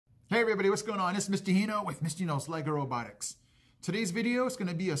Hey everybody, what's going on? It's Mr. Hino with Mr. Hino's LEGO Robotics. Today's video is going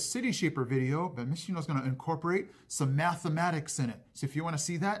to be a city shaper video, but Mr. Hino's going to incorporate some mathematics in it. So if you want to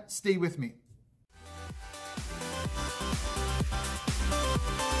see that, stay with me.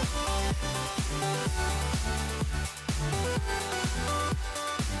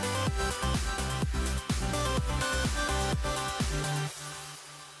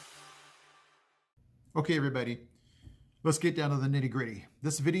 Okay everybody, let's get down to the nitty-gritty.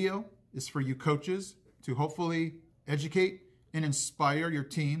 This video is for you coaches to hopefully educate and inspire your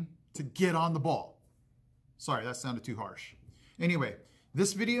team to get on the ball. Sorry, that sounded too harsh. Anyway,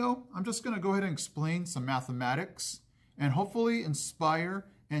 this video, I'm just going to go ahead and explain some mathematics and hopefully inspire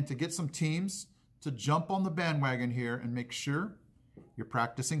and to get some teams to jump on the bandwagon here and make sure you're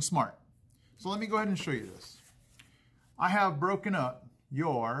practicing smart. So let me go ahead and show you this. I have broken up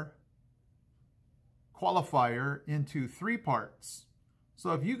your qualifier into 3 parts.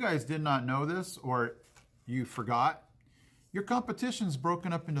 So if you guys did not know this or you forgot, your competition is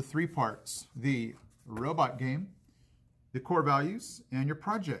broken up into 3 parts: the robot game, the core values, and your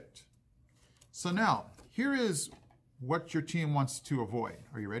project. So now, here is what your team wants to avoid.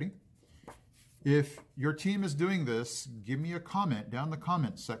 Are you ready? If your team is doing this, give me a comment down in the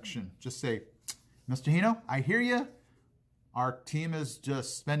comment section. Just say, Mr. Hino, I hear you. Our team is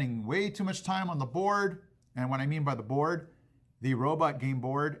just spending way too much time on the board. And what I mean by the board, the robot game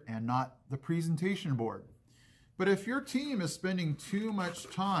board and not the presentation board. But if your team is spending too much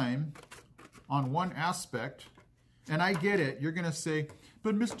time on one aspect, and I get it, you're going to say,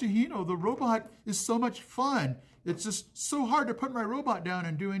 but Mr. Hino, the robot is so much fun. It's just so hard to put my robot down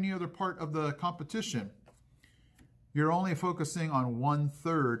and do any other part of the competition. You're only focusing on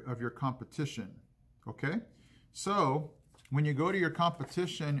 1/3 of your competition. Okay? So when you go to your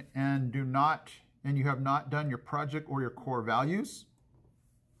competition and you have not done your project or your core values,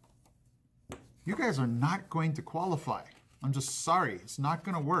 you guys are not going to qualify. I'm just sorry, it's not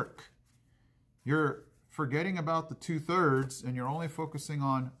going to work. You're forgetting about the 2/3 and you're only focusing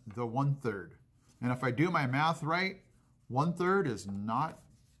on the 1/3. And if I do my math right, 1/3 is not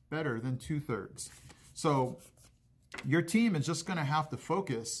better than 2/3. So your team is just going to have to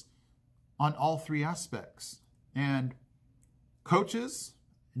focus on all 3 aspects. And coaches,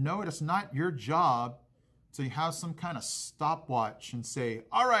 no, it's not your job to have some kind of stopwatch and say,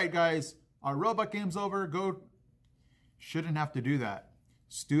 all right, guys, our robot game's over, go. Shouldn't have to do that.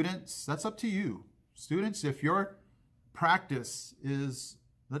 Students, that's up to you. Students, if your practice is,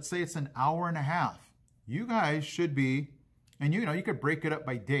 let's say it's an hour and a half, you guys should be, and you could break it up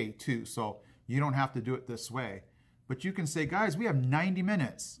by day too, so you don't have to do it this way. But you can say, guys, we have 90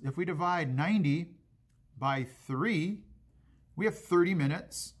 minutes. If we divide 90 by 3, we have 30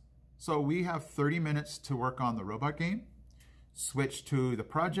 minutes. So we have 30 minutes to work on the robot game, switch to the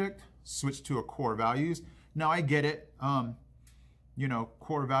project, switch to a core values. Now I get it.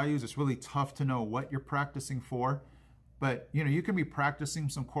 Core values, it's really tough to know what you're practicing for. But, you can be practicing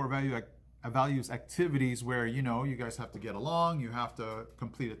some core values activities where, you guys have to get along, you have to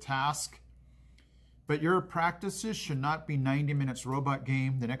complete a task. But your practices should not be 90 minutes robot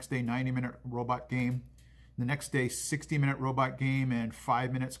game, the next day 90-minute robot game, the next day 60-minute robot game, and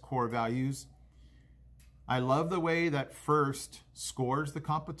 5 minutes core values. I love the way that first scores the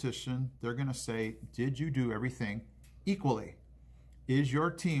competition. They're going to say, did you do everything equally? Is your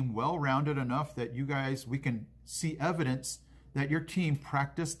team well-rounded enough that you guys, we can see evidence that your team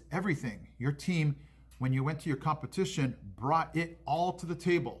practiced everything? Your team, when you went to your competition, brought it all to the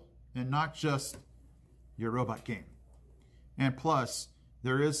table and not just your robot game. And plus,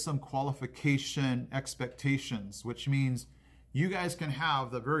 there is some qualification expectations, which means you guys can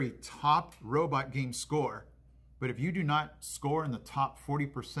have the very top robot game score, but if you do not score in the top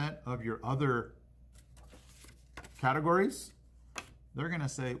 40% of your other categories, they're going to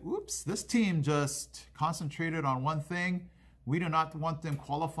say, oops, this team just concentrated on one thing. We do not want them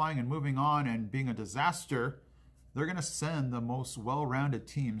qualifying and moving on and being a disaster. They're going to send the most well-rounded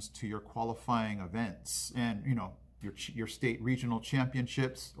teams to your qualifying events and, your state regional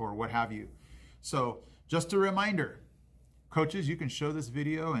championships or what have you. So just a reminder, coaches, you can show this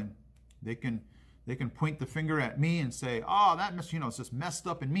video and they can point the finger at me and say, oh, that Mr. Hino is just messed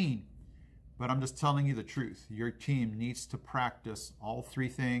up and mean. But I'm just telling you the truth. Your team needs to practice all 3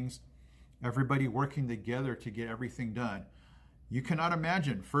 things, everybody working together to get everything done. You cannot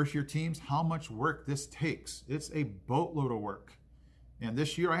imagine, first-year teams, how much work this takes. It's a boatload of work. And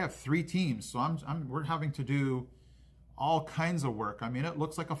this year I have 3 teams, so we're having to do all kinds of work. I mean, it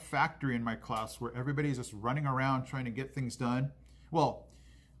looks like a factory in my class where everybody's just running around trying to get things done. Well,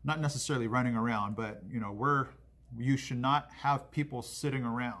 not necessarily running around, but we're You should not have people sitting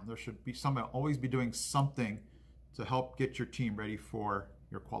around. There should be somebody always be doing something to help get your team ready for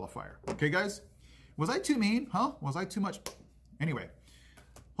your qualifier. Okay, guys? Was I too mean? Huh? Was I too much? Anyway,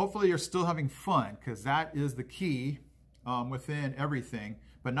 hopefully you're still having fun, because that is the key within everything.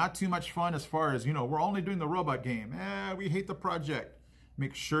 But not too much fun as far as, you know, we're only doing the robot game. We hate the project.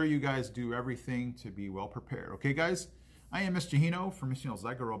 Make sure you guys do everything to be well prepared. Okay, guys? I am Mr. Hino from Mr.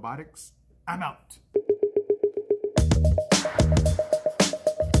 Zygo Robotics. I'm out.